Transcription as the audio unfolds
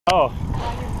Oh,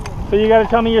 so you got to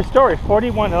tell me your story.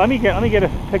 41. Let me get a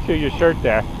picture of your shirt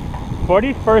there.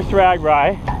 41st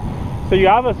RAGBRAI. So you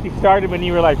obviously started when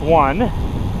you were like 1.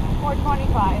 Or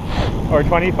 25. Or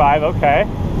 25. Okay.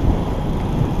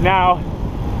 Now,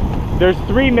 there's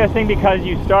 3 missing because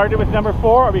you started with number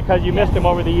 4, or because you missed them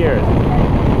over the years.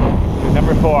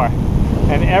 Number 4.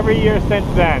 And every year since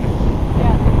then.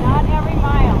 Yes, not every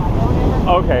mile. I don't ever.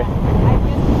 Okay. I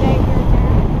just stay here and there.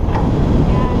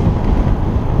 And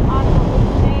on the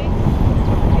weekdays,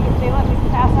 I guess they let me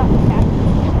pass up the taxes.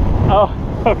 Oh,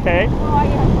 okay. So I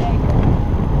gotta stay here.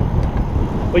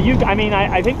 Well,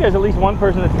 I think there's at least one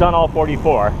person that's done all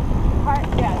 44.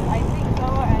 Yes, I think so.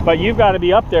 And But you've got to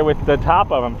be up there with the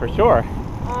top of them for sure.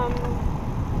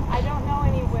 I don't know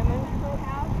any women who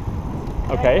have.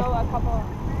 Okay. I know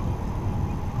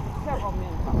several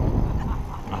men.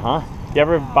 Uh-huh. You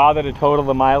ever bother to total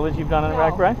the mileage you've done on a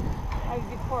RAGBRAI? I'd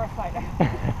be horrified.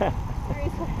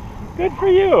 Seriously. Good for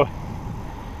you.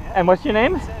 And what's your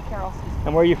name? Carol.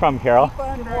 And where are you from, Carol?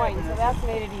 Des Moines, so that's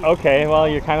made it easy. Okay, well,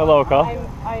 you're kind of local.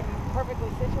 I'm perfectly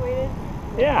situated.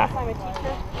 Yeah. Plus I'm a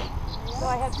teacher, so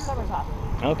I had summers off.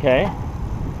 Okay.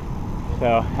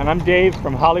 So, and I'm Dave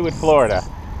from Hollywood, Florida.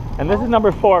 And this is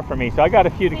number 4 for me, so I got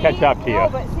a few to catch up to you. No,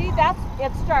 but see,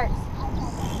 it starts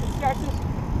with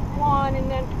 1, and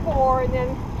then 4, and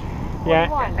then 41.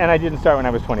 Yeah, and I didn't start when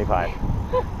I was 25.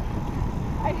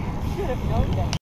 I should have known that.